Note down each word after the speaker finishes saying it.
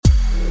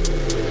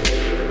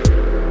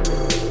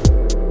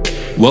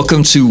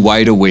Welcome to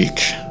Wide Awake.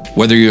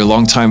 Whether you're a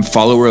longtime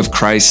follower of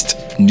Christ,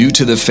 new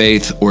to the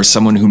faith, or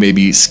someone who may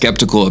be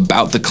skeptical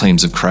about the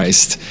claims of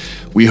Christ,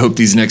 we hope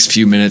these next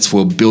few minutes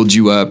will build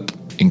you up,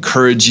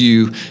 encourage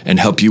you,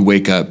 and help you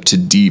wake up to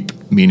deep,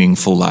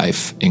 meaningful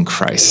life in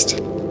Christ.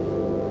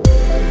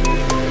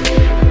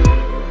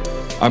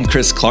 I'm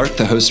Chris Clark,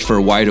 the host for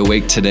Wide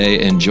Awake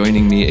today, and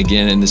joining me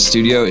again in the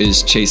studio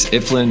is Chase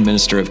Iflin,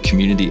 Minister of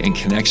Community and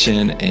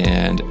Connection,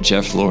 and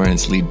Jeff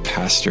Lawrence, lead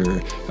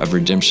pastor of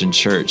Redemption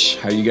Church.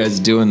 How are you guys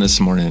doing this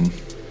morning?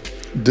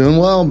 Doing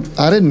well.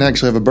 I didn't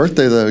actually have a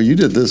birthday, though. You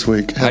did this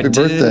week. Happy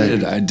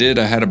birthday. I did.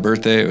 I had a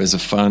birthday. It was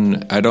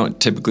I don't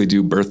typically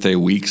do birthday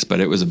weeks, but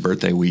it was a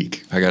birthday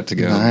week. I got to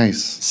go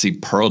see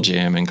Pearl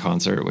Jam in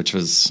concert, which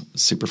was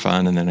super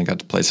fun, and then I got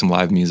to play some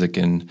live music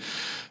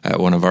at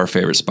one of our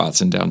favorite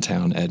spots in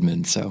downtown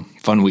Edmond. So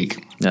fun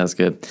week. That's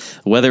good.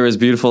 The weather was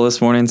beautiful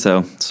this morning,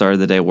 so started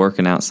the day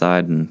working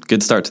outside, and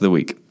good start to the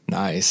week.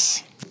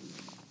 Nice.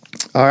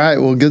 All right.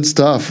 Well, good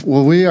stuff.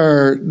 Well, we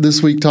are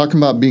this week talking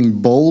about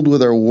being bold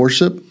with our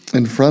worship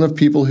in front of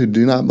people who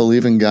do not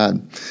believe in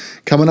God.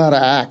 Coming out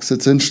of Acts,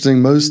 it's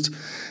interesting. Most,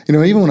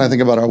 even when I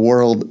think about our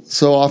world,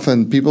 so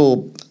often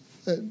people,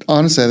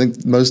 honestly, I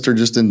think most are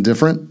just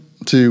indifferent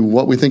to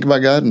what we think about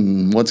God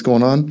and what's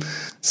going on.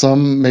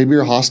 Some maybe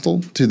are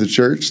hostile to the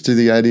church, to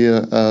the idea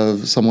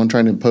of someone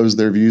trying to impose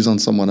their views on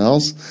someone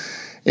else.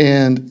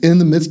 And in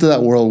the midst of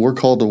that world, we're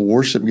called to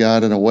worship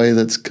God in a way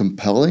that's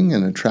compelling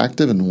and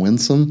attractive and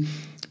winsome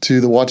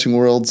to the watching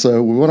world.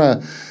 So we want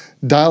to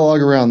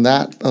dialogue around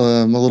that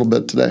a little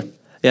bit today.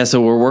 Yeah,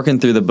 so we're working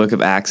through the book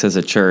of Acts as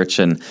a church,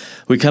 and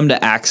we come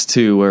to Acts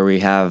 2 where we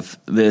have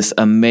this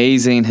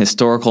amazing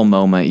historical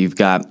moment. You've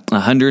got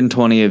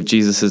 120 of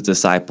Jesus'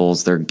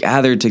 disciples. They're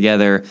gathered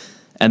together,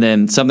 and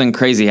then something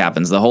crazy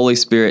happens. The Holy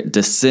Spirit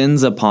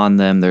descends upon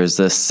them. There's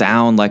a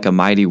sound like a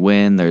mighty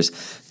wind. There's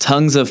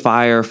tongues of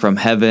fire from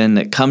heaven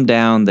that come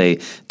down. They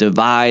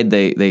divide.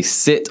 They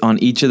sit on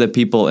each of the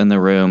people in the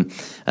room.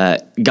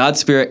 God's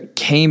Spirit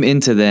came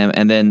into them,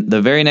 and then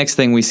the very next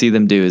thing we see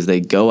them do is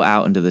they go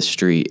out into the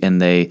street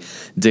and they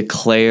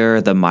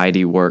declare the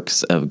mighty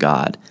works of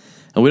God.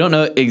 And we don't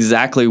know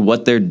exactly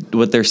what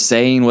they're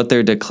saying, what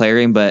they're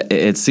declaring, but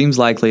it seems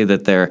likely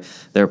that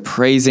they're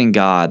praising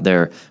God,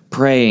 they're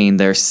praying,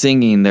 they're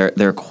singing,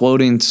 they're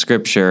quoting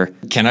scripture.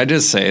 Can I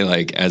just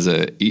say,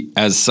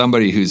 as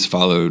somebody who's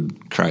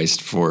followed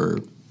Christ for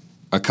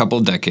a couple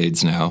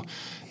decades now,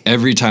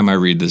 every time I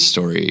read this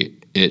story,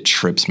 it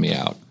trips me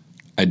out.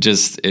 It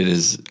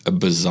is a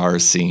bizarre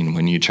scene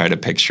when you try to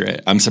picture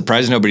it. I'm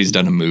surprised nobody's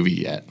done a movie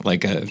yet,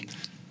 like a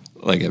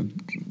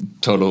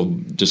total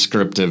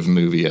descriptive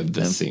movie of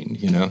this scene,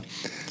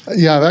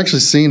 Yeah, I've actually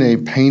seen a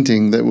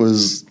painting that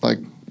was like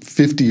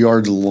 50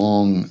 yards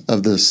long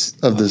of this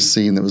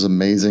scene that was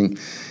amazing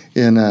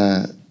in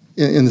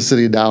the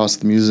city of Dallas,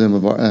 the Museum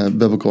of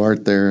Biblical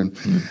Art there. And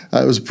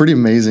it was a pretty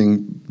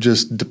amazing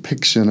just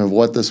depiction of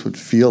what this would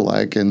feel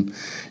like. And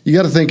you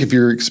got to think, if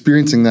you're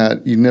experiencing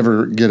that, you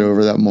never get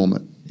over that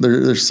moment.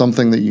 There's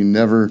something that you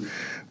never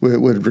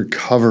would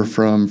recover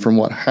from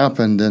what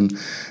happened. And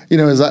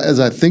as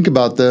I think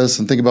about this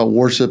and think about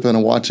worship and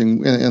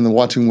the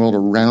watching world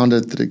around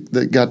it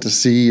that got to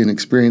see and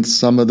experience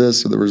some of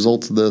this or the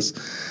results of this,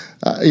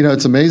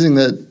 it's amazing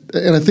that,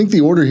 and I think the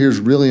order here is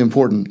really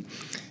important.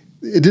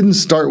 It didn't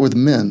start with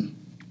men.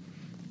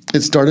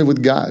 It started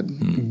with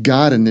God.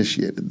 God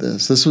initiated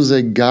this. This was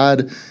a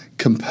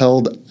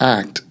God-compelled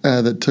act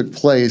that took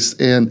place,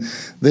 and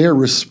they are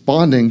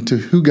responding to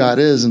who God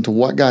is and to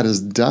what God has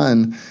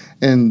done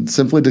and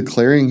simply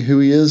declaring who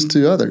he is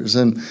to others.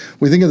 And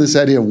we think of this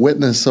idea of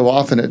witness so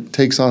often, it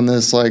takes on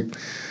this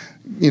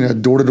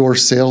door-to-door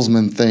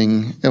salesman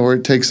thing, or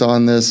it takes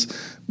on this,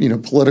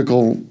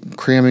 political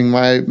cramming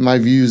my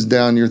views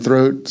down your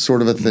throat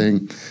sort of a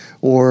thing.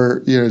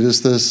 Or,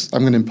 just this,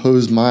 I'm going to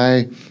impose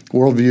my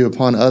worldview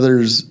upon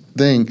others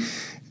thing.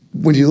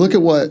 When you look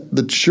at what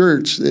the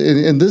church,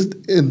 and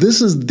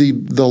this is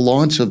the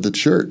launch of the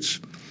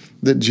church,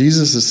 that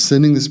Jesus is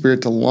sending the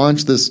Spirit to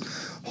launch this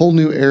whole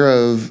new era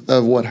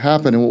of what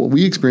happened and what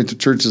we experience at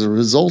church as a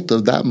result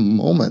of that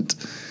moment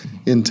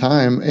in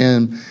time.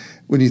 And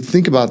when you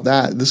think about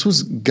that, this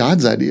was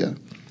God's idea.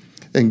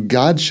 And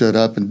God showed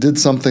up and did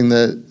something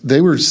that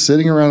they were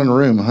sitting around in a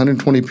room,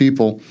 120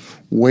 people,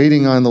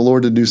 waiting on the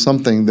Lord to do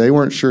something. They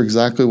weren't sure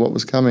exactly what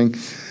was coming,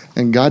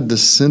 and God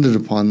descended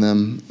upon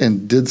them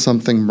and did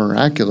something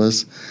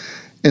miraculous.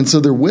 And so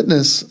their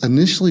witness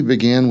initially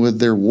began with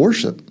their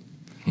worship,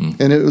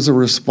 and it was a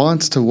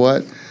response to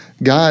what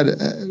God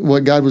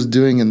was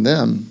doing in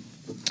them.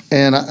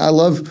 And I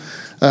love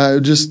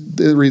just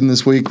reading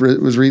this week.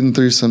 Was reading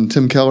through some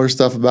Tim Keller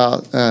stuff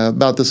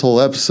about this whole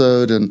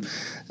episode, and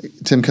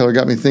Tim Keller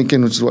got me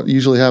thinking, which is what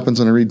usually happens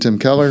when I read Tim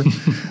Keller.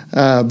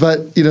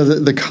 But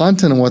the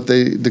content of what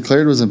they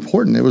declared was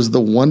important. It was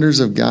the wonders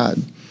of God.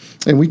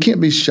 And we can't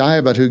be shy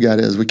about who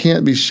God is. We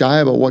can't be shy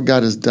about what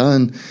God has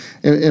done.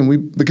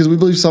 Because we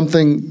believe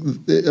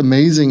something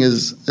amazing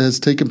has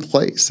taken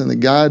place, and that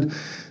God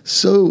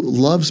so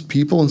loves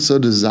people and so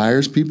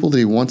desires people that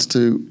he wants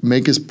to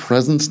make his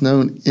presence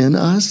known in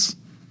us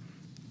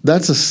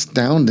That's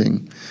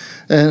astounding.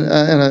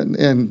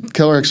 And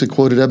Keller actually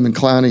quoted Edmund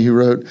Clowney, who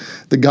wrote,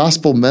 "The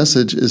gospel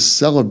message is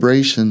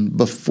celebration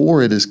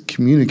before it is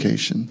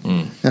communication."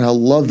 And I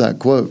love that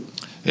quote.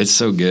 It's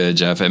so good,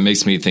 Jeff. It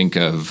makes me think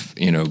of,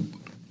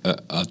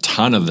 a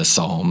ton of the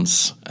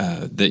Psalms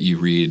that you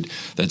read.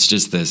 That's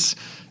just this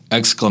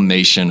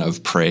exclamation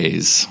of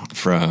praise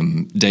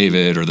from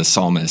David or the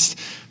psalmist.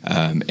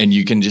 And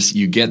you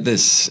get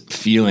this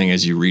feeling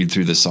as you read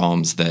through the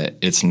Psalms that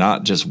it's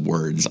not just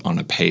words on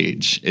a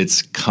page.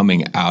 It's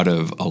coming out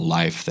of a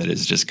life that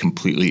is just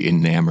completely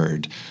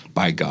enamored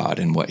by God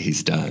and what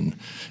he's done.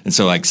 And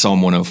so like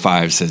Psalm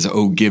 105 says,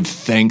 "Oh, give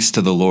thanks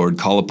to the Lord,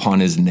 call upon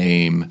his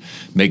name,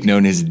 make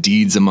known his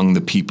deeds among the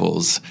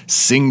peoples,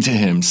 sing to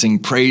him, sing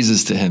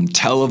praises to him,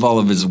 tell of all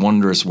of his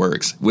wondrous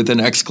works," with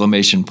an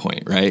exclamation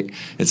point, right?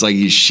 It's like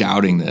he's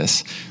shouting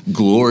this,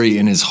 "Glory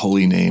in his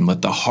holy name,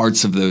 let the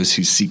hearts of those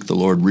who seek the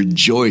Lord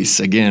rejoice,"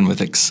 again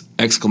with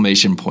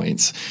exclamation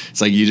points.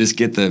 It's like you just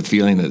get the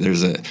feeling that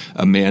there's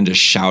a man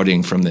just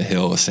shouting from the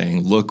hill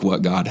saying, "Look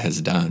what God has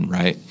done,"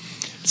 right?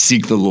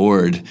 Seek the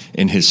Lord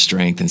in his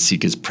strength and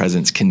seek his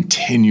presence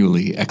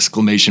continually,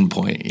 exclamation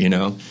point,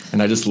 And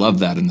I just love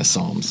that in the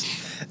Psalms.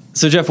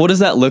 So, Jeff, what does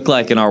that look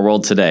like in our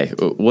world today?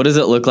 What does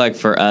it look like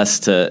for us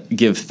to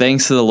give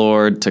thanks to the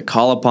Lord, to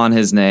call upon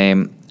his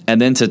name,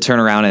 and then to turn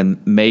around and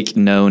make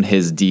known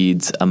his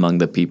deeds among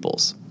the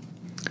peoples?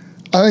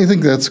 I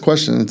think that's the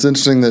question. It's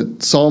interesting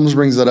that Psalms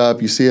brings that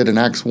up. You see it in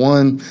Acts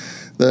 1.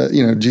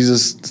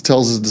 Jesus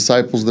tells his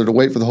disciples they're to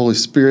wait for the Holy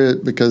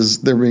Spirit because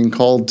they're being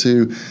called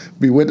to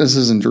be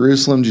witnesses in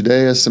Jerusalem,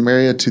 Judea,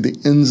 Samaria, to the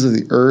ends of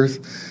the earth.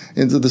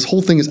 And so this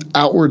whole thing is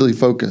outwardly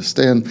focused.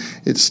 And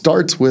it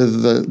starts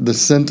with the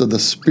scent of the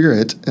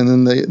Spirit, and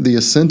then the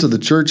ascent of the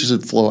church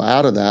should flow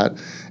out of that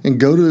and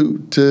go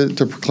to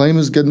proclaim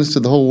his goodness to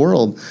the whole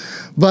world.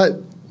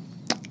 But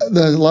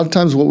a lot of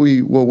times what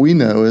we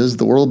know is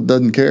the world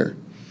doesn't care.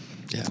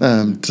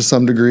 Yeah. To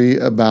some degree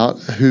about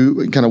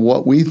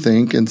what we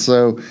think. And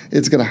so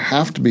it's going to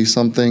have to be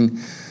something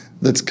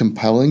that's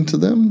compelling to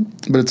them,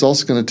 but it's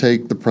also going to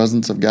take the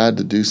presence of God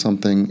to do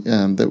something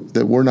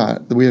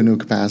that we have no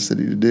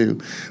capacity to do,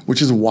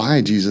 which is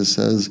why Jesus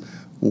says,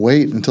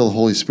 wait until the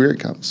Holy Spirit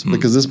comes,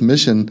 because this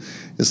mission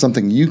is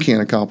something you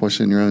can't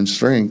accomplish in your own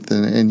strength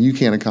and you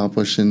can't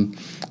accomplish in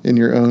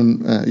your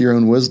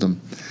own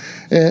wisdom.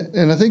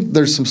 And I think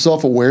there's some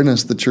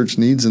self-awareness the church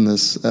needs in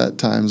this at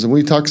times. And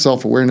we talk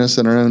self-awareness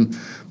in our own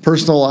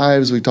personal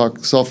lives. We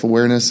talk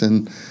self-awareness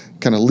in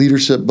kind of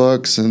leadership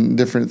books and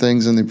different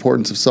things, and the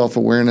importance of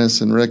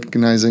self-awareness and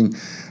recognizing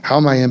how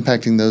am I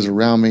impacting those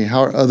around me?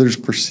 How are others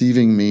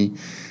perceiving me?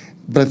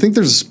 But I think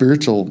there's a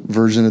spiritual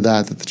version of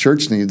that the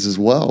church needs as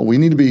well. We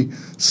need to be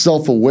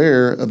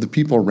self-aware of the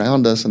people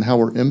around us and how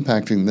we're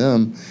impacting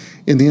them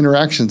in the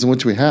interactions in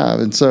which we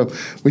have. And so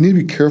we need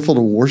to be careful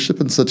to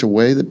worship in such a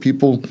way that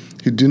people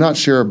who do not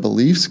share our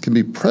beliefs can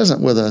be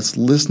present with us,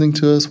 listening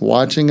to us,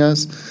 watching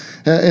us,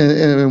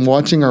 and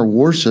watching our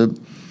worship.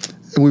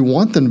 And we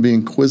want them to be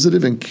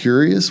inquisitive and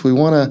curious. We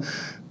want to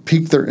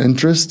pique their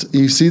interest.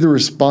 You see the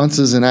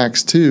responses in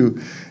Acts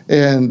 2,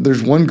 and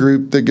there's one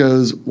group that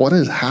goes, "What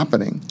is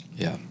happening?"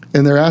 Yeah.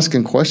 And they're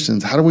asking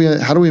questions. How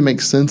do we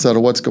make sense out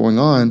of what's going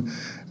on?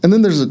 And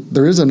then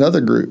there is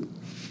another group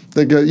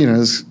that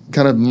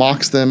kind of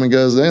mocks them and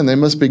goes, "Man, they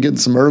must be getting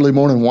some early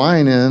morning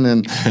wine in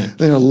and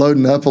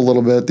loading up a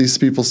little bit. These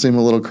people seem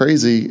a little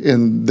crazy,"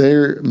 and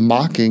they're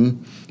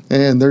mocking,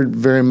 and they're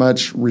very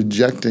much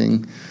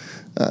rejecting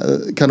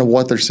kind of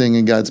what they're seeing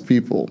in God's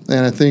people.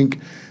 And I think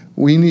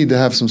we need to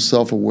have some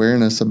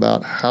self-awareness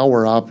about how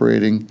we're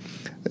operating.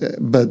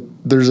 But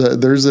there's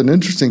an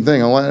interesting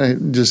thing. I want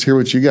to just hear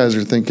what you guys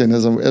are thinking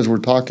as we're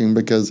talking,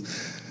 because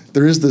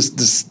there is this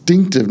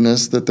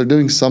distinctiveness that they're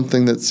doing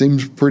something that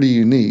seems pretty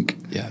unique.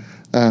 Yeah.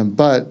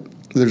 But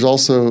there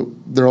also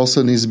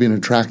needs to be an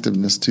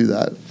attractiveness to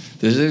that.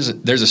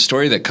 There's a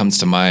story that comes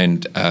to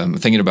mind.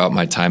 Thinking about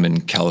my time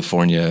in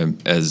California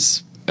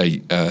as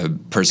a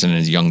person in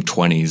his young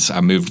 20s.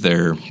 I moved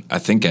there, I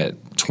think, at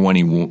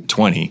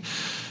 20.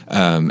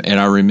 And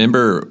I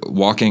remember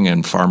walking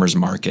in farmer's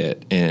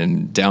market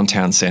in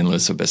downtown San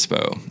Luis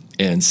Obispo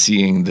and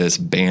seeing this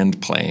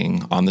band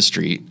playing on the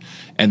street,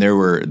 and there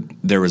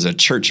was a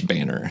church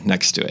banner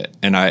next to it.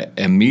 And I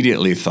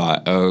immediately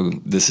thought, oh,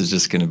 this is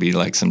just going to be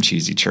like some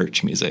cheesy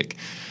church music.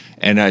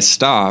 And I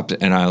stopped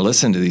and I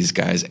listened to these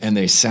guys, and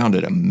they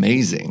sounded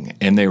amazing.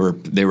 And they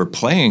were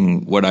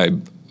playing what I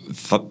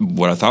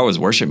thought was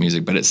worship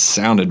music, but it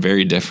sounded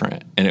very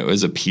different, and it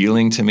was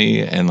appealing to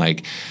me. And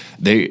like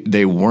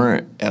they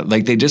weren't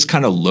like, they just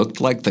kind of looked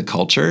like the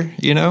culture,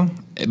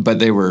 but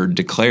they were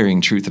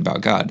declaring truth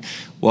about God.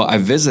 Well, I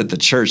visit the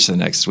church the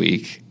next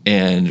week,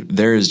 and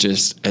there is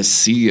just a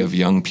sea of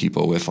young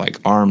people with like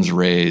arms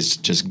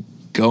raised, just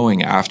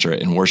going after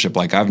it in worship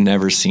like I've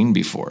never seen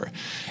before.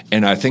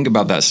 And I think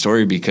about that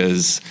story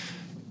because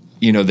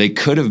they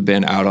could have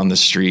been out on the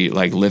street,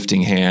 like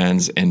lifting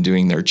hands and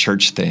doing their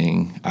church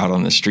thing out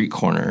on the street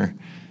corner,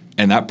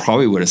 and that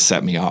probably would have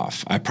set me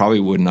off. I probably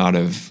would not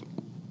have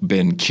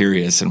been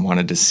curious and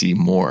wanted to see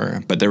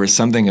more. But there was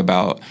something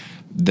about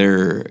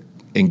their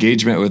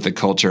engagement with the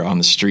culture on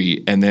the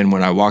street. And then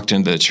when I walked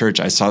into the church,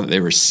 I saw that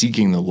they were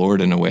seeking the Lord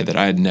in a way that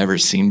I had never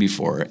seen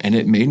before. And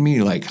it made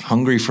me like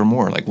hungry for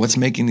more. Like, what's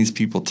making these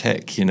people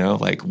tick? You know,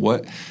 like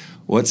what's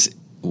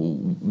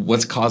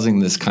causing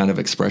this kind of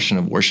expression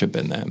of worship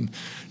in them?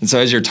 And so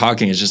as you're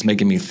talking, it's just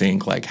making me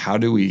think, like, how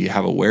do we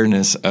have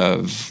awareness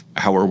of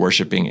how we're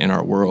worshiping in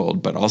our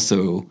world, but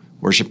also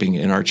worshiping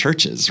in our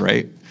churches,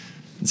 right?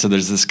 And so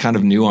there's this kind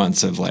of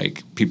nuance of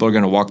like, people are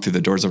going to walk through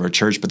the doors of our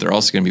church, but they're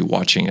also going to be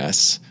watching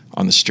us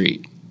on the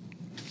street.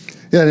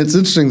 Yeah, and it's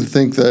interesting to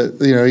think that,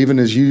 you know, even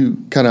as you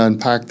kind of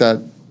unpack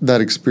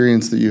that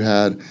experience that you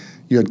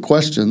had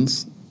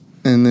questions,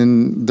 and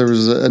then there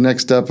was a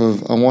next step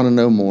of, I want to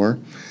know more.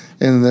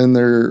 And then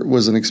there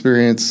was an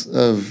experience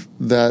of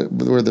that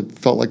where it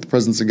felt like the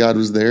presence of God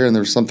was there, and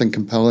there was something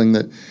compelling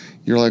that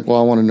you're like, well,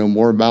 I want to know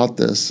more about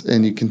this,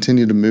 and you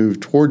continue to move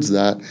towards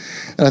that.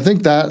 And I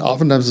think that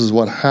oftentimes is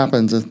what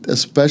happens,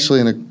 especially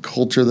in a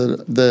culture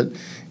that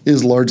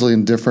is largely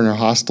indifferent or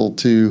hostile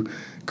to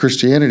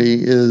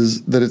Christianity,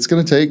 is that it's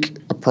going to take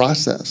a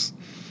process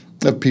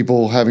of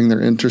people having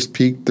their interest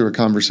piqued through a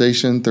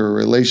conversation, through a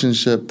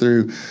relationship,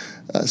 through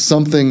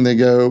something. They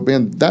go,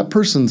 man, that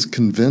person's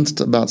convinced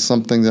about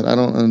something that I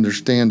don't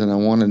understand, and I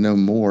want to know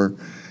more.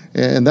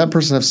 And that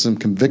person has some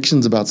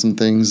convictions about some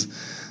things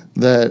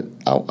that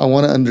I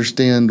want to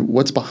understand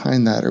what's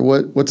behind that, or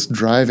what's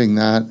driving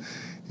that.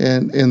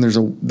 And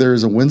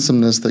there's a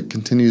winsomeness that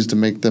continues to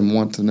make them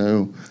want to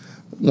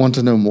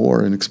know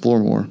more and explore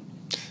more.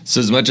 So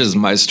as much as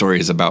my story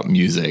is about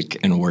music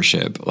and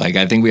worship, like,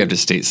 I think we have to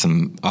state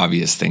some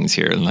obvious things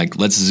here. And like,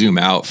 let's zoom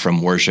out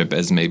from worship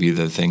as maybe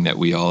the thing that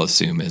we all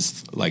assume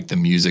is like the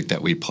music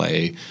that we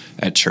play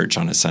at church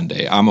on a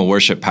Sunday. I'm a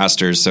worship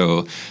pastor,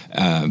 so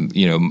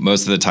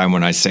most of the time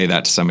when I say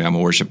that to somebody, I'm a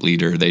worship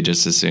leader, they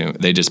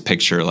just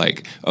picture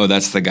like, oh,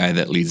 that's the guy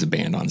that leads a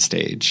band on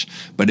stage.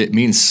 But it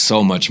means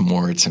so much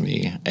more to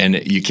me. And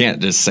you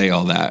can't just say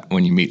all that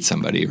when you meet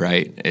somebody,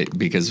 right?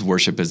 Because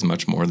worship is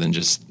much more than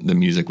just the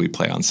music we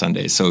play on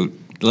Sunday. So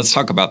let's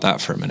talk about that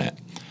for a minute.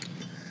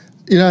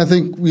 You know, I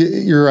think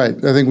you're right.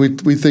 I think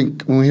we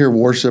think when we hear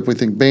worship, we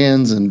think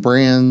bands and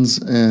brands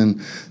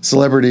and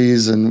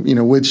celebrities, and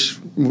which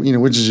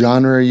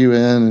genre are you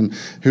in, and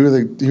who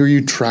are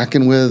you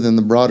tracking with in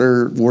the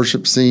broader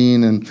worship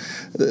scene, and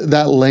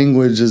that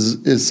language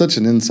is such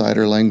an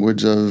insider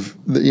language of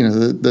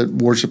the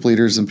worship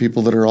leaders and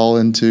people that are all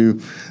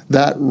into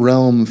that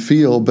realm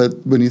feel.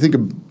 But when you think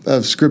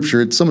of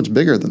Scripture, it's so much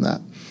bigger than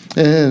that.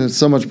 And it's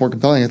so much more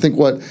compelling. I think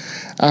what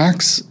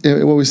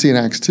we see in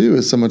Acts 2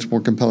 is so much more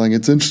compelling.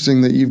 It's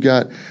interesting that you've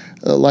got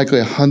likely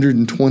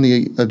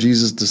 120 of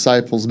Jesus'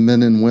 disciples,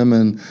 men and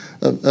women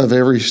of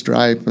every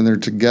stripe, and they're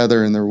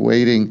together and they're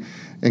waiting,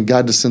 and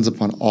God descends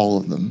upon all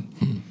of them.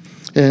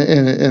 Mm-hmm.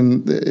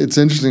 And it's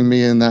interesting to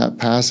me in that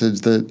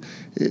passage that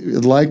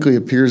it likely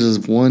appears as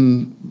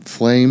one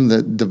flame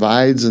that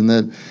divides, and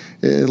that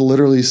it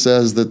literally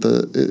says that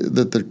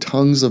the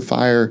tongues of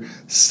fire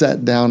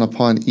set down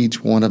upon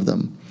each one of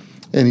them.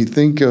 And you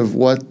think of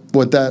what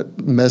that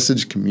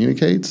message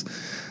communicates,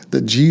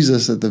 that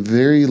Jesus at the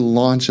very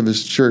launch of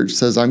his church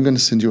says, I'm going to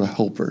send you a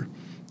helper,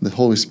 the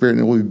Holy Spirit, and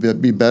it will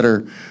be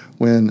better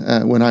when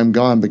I'm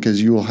gone,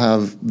 because you will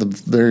have the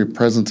very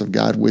presence of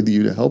God with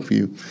you to help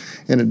you.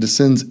 And it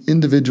descends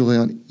individually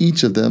on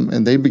each of them,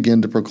 and they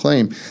begin to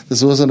proclaim.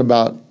 This wasn't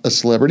about a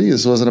celebrity.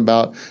 This wasn't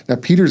about, now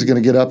Peter's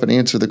going to get up and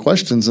answer the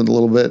questions in a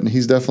little bit, and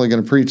he's definitely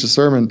going to preach a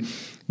sermon,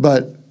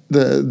 but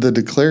the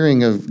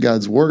declaring of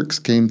God's works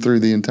came through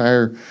the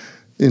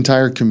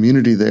entire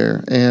community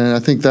there. And I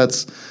think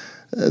that's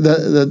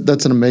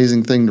an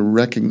amazing thing to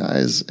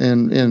recognize.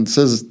 And it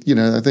says,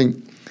 I think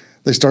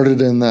they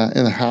started in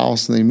the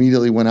house, and they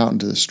immediately went out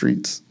into the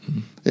streets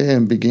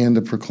and began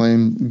to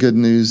proclaim good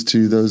news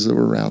to those that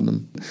were around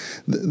them.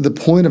 The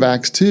point of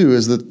Acts 2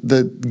 is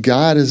that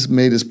God has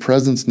made his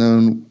presence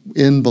known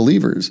in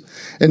believers,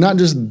 and not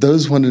just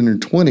those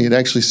 120. It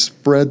actually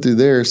spread through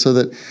there, so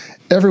that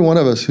every one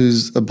of us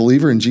who's a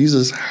believer in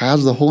Jesus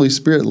has the Holy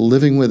Spirit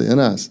living within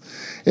us.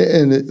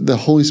 And the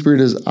Holy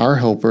Spirit is our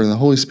helper, and the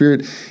Holy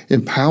Spirit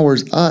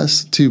empowers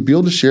us to be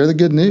able to share the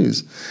good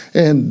news.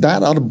 And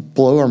that ought to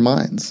blow our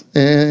minds,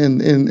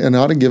 and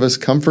ought to give us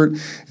comfort.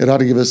 It ought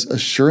to give us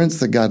assurance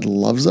that God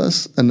loves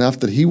us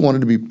enough that he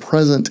wanted to be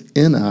present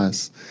in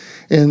us,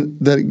 and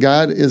that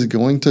God is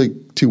going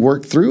to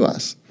work through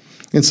us.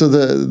 And so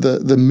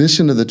the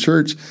mission of the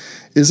church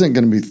isn't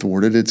going to be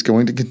thwarted. It's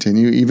going to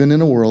continue, even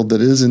in a world that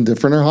is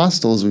indifferent or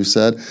hostile, as we've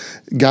said.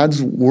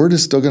 God's word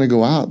is still going to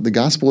go out. The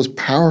gospel is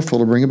powerful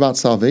to bring about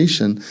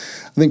salvation.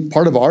 I think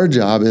part of our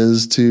job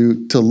is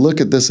to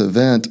look at this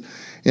event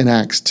in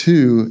Acts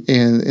 2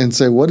 and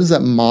say, what does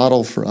that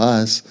model for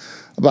us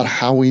about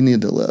how we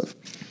need to live?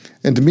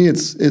 And to me,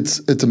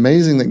 it's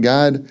amazing that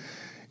God,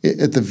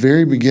 at the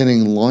very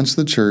beginning, launched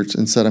the church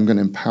and said, I'm going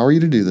to empower you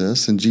to do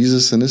this, and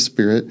Jesus sent his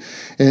Spirit.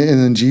 And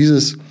then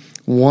Jesus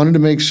wanted to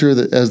make sure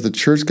that as the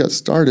church got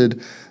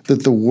started,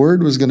 that the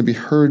word was going to be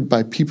heard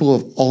by people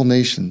of all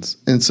nations.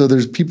 And so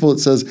there's people, it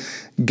says,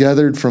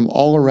 gathered from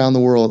all around the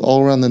world,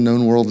 all around the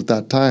known world at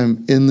that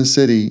time in the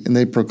city, and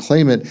they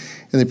proclaim it,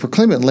 and they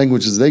proclaim it in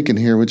languages they can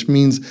hear, which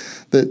means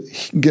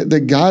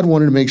that God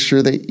wanted to make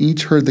sure they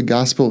each heard the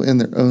gospel in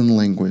their own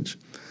language.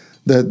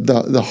 That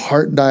the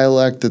heart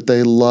dialect that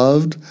they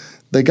loved,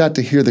 they got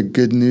to hear the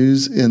good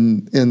news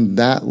in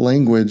that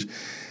language.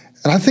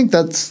 And I think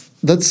that's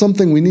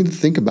something we need to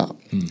think about.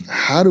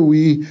 How do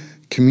we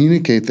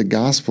communicate the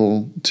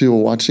gospel to a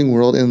watching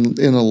world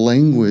in a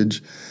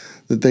language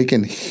that they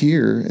can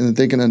hear and that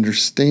they can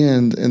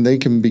understand, and they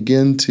can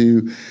begin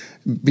to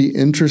be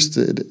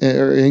interested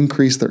or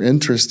increase their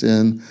interest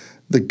in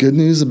the good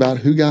news about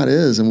who God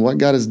is and what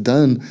God has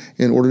done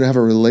in order to have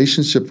a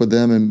relationship with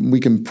them, and we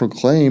can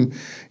proclaim,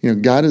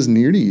 God is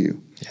near to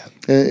you. Yeah.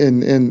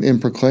 And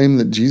proclaim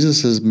that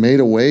Jesus has made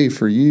a way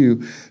for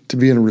you to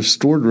be in a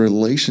restored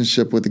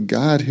relationship with the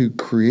God who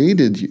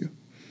created you.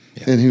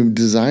 Yeah. And who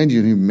designed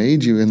you and who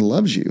made you and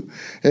loves you.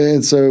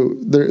 And so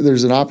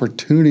there's an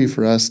opportunity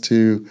for us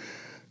to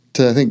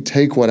I think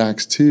take what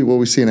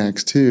we see in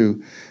Acts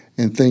 2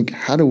 and think,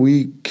 how do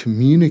we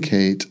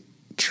communicate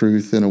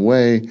truth in a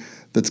way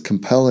that's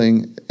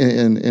compelling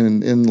and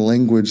in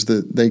language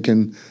that they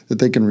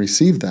can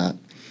receive that.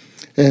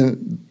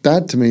 And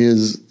that to me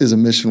is a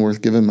mission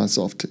worth giving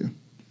myself to.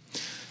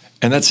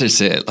 And that's just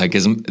it.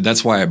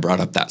 That's why I brought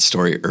up that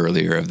story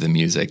earlier of the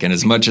music. And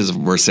as much as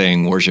we're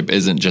saying worship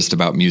isn't just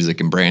about music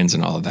and brands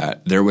and all of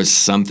that, there was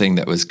something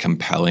that was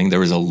compelling.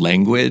 There was a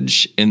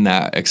language in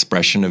that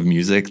expression of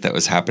music that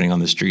was happening on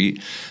the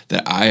street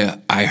that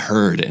I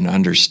heard and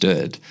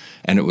understood.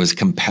 And it was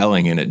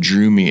compelling, and it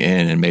drew me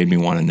in and made me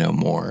want to know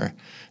more.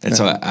 And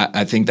so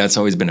I think that's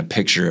always been a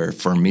picture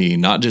for me,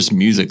 not just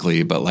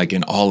musically, but like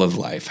in all of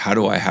life. How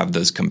do I have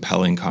those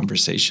compelling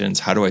conversations?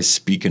 How do I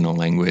speak in a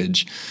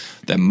language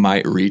that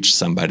might reach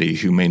somebody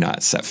who may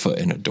not set foot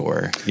in a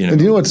door?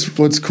 And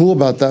what's cool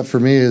about that for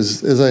me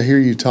is, as I hear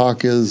you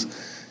talk, is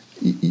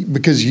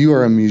because you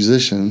are a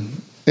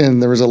musician,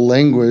 and there was a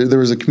language, there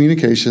was a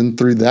communication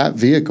through that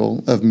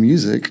vehicle of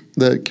music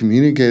that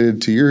communicated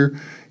to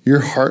your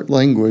heart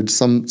language,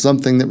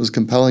 something that was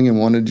compelling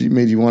and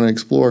made you want to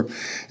explore.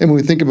 And when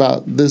we think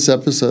about this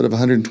episode of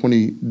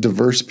 120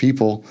 diverse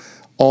people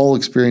all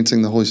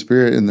experiencing the Holy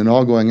Spirit and then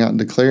all going out and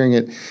declaring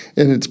it,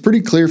 and it's pretty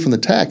clear from the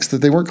text that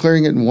they weren't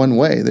declaring it in one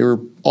way. They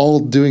were all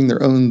doing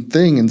their own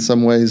thing in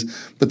some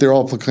ways, but they're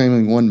all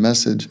proclaiming one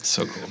message.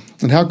 So cool.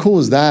 And how cool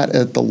is that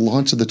at the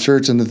launch of the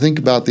church? And to think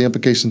about the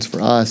implications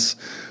for us,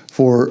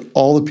 for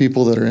all the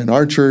people that are in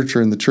our church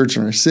or in the church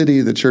in our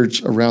city, the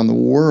church around the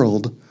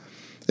world,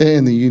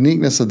 and the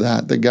uniqueness of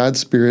that God's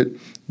Spirit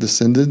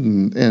descended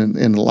and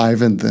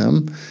enlivened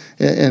them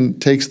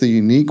and takes the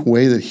unique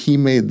way that He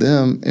made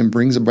them and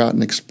brings about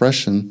an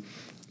expression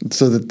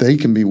so that they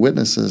can be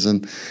witnesses.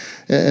 And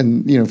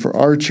for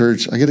our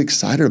church, I get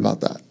excited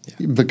about that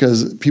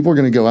because people are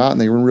going to go out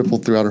and they're going to ripple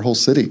throughout our whole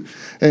city.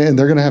 And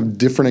they're going to have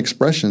different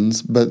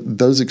expressions, but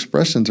those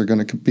expressions are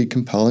going to be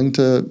compelling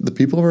to the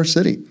people of our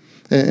city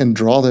and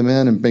draw them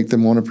in and make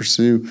them want to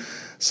pursue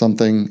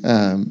something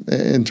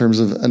in terms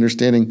of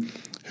understanding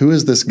who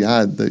is this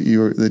God that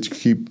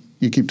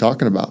you keep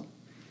talking about.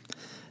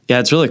 Yeah,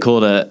 it's really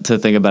cool to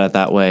think about it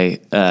that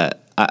way.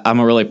 I'm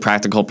a really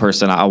practical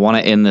person. I want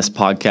to end this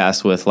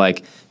podcast with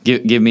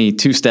give me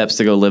 2 steps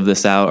to go live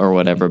this out or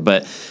whatever.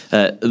 But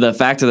the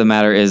fact of the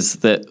matter is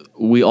that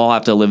we all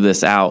have to live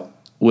this out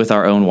with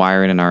our own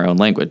wiring and our own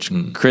language.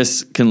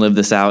 Chris can live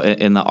this out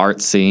in the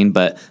art scene,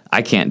 but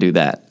I can't do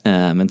that.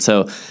 And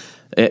so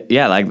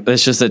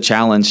it's just a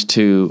challenge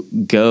to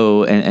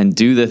go and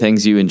do the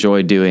things you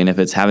enjoy doing. If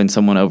it's having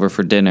someone over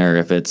for dinner,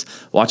 if it's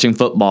watching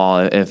football,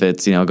 if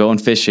it's going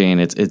fishing,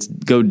 it's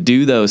go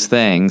do those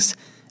things.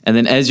 And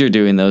then as you're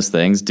doing those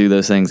things, do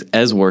those things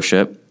as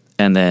worship,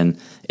 and then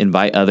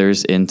invite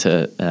others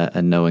into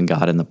knowing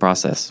God in the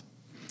process.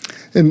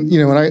 And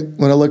when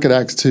I look at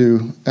Acts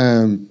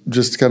 2,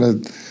 just kind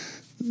of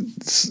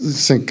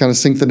sink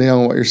the nail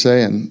on what you're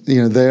saying.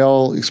 They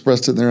all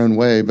expressed it in their own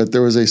way, but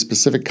there was a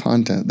specific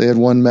content. They had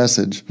one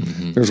message.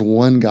 Mm-hmm. There's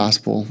one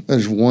gospel.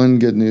 There's one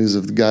good news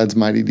of God's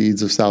mighty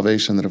deeds of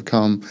salvation that have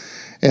come.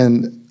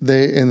 And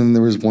then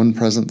there was one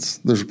presence.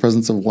 There's a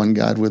presence of one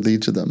God with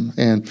each of them.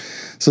 And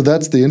so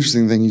that's the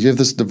interesting thing. You have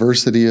this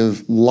diversity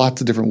of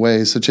lots of different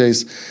ways. So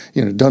Chase,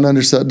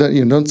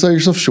 don't sell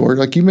yourself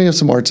short. You may have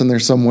some arts in there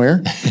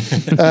somewhere.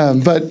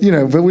 But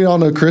we all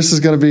know Chris is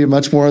going to be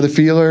much more of the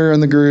feeler in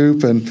the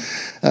group. And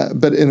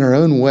but in our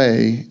own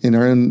way, in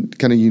our own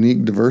kind of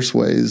unique, diverse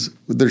ways,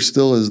 there's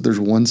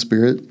one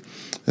Spirit,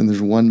 and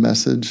there's one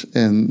message,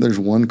 and there's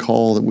one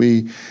call that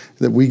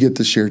we get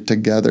to share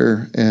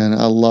together. And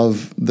I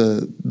love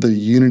the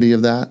unity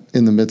of that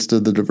in the midst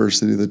of the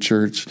diversity of the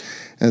church.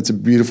 And it's a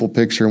beautiful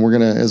picture. And we're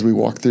going to, as we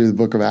walk through the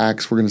book of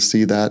Acts, we're going to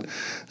see that.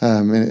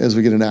 And as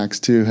we get into Acts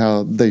 2,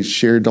 how they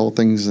shared all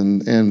things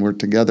and were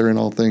together in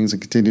all things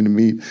and continue to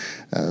meet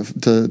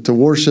to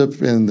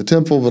worship in the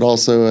temple, but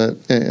also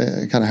at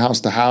kind of house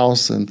to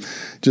house, and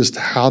just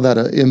how that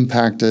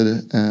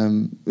impacted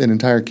an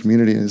entire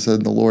community. And it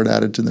said the Lord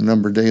added to the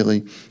number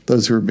daily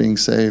those who are being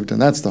saved. And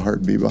that's the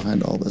heartbeat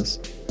behind all this.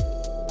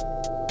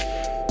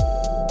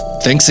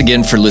 Thanks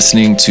again for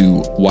listening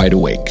to Wide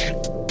Awake.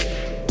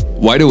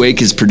 Wide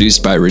Awake is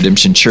produced by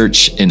Redemption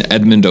Church in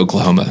Edmond,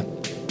 Oklahoma.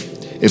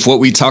 If what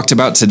we talked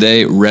about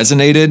today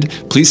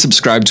resonated, please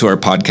subscribe to our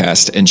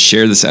podcast and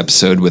share this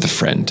episode with a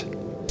friend.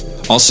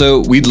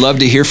 Also, we'd love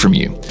to hear from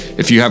you.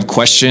 If you have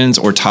questions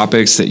or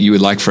topics that you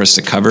would like for us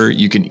to cover,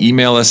 you can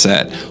email us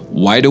at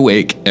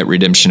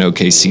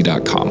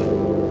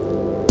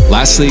wideawake@redemptionokc.com.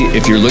 Lastly,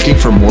 if you're looking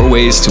for more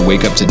ways to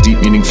wake up to deep,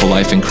 meaningful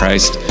life in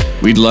Christ,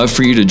 we'd love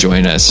for you to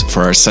join us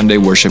for our Sunday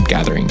worship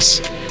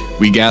gatherings.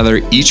 We gather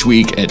each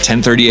week at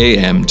 10:30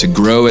 a.m. to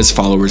grow as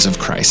followers of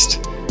Christ.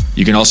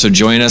 You can also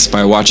join us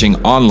by watching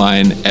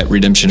online at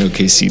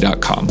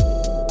redemptionokc.com.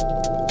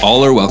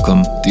 All are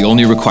welcome. The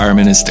only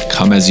requirement is to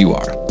come as you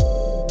are.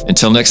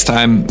 Until next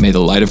time, may the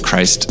light of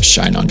Christ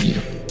shine on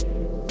you.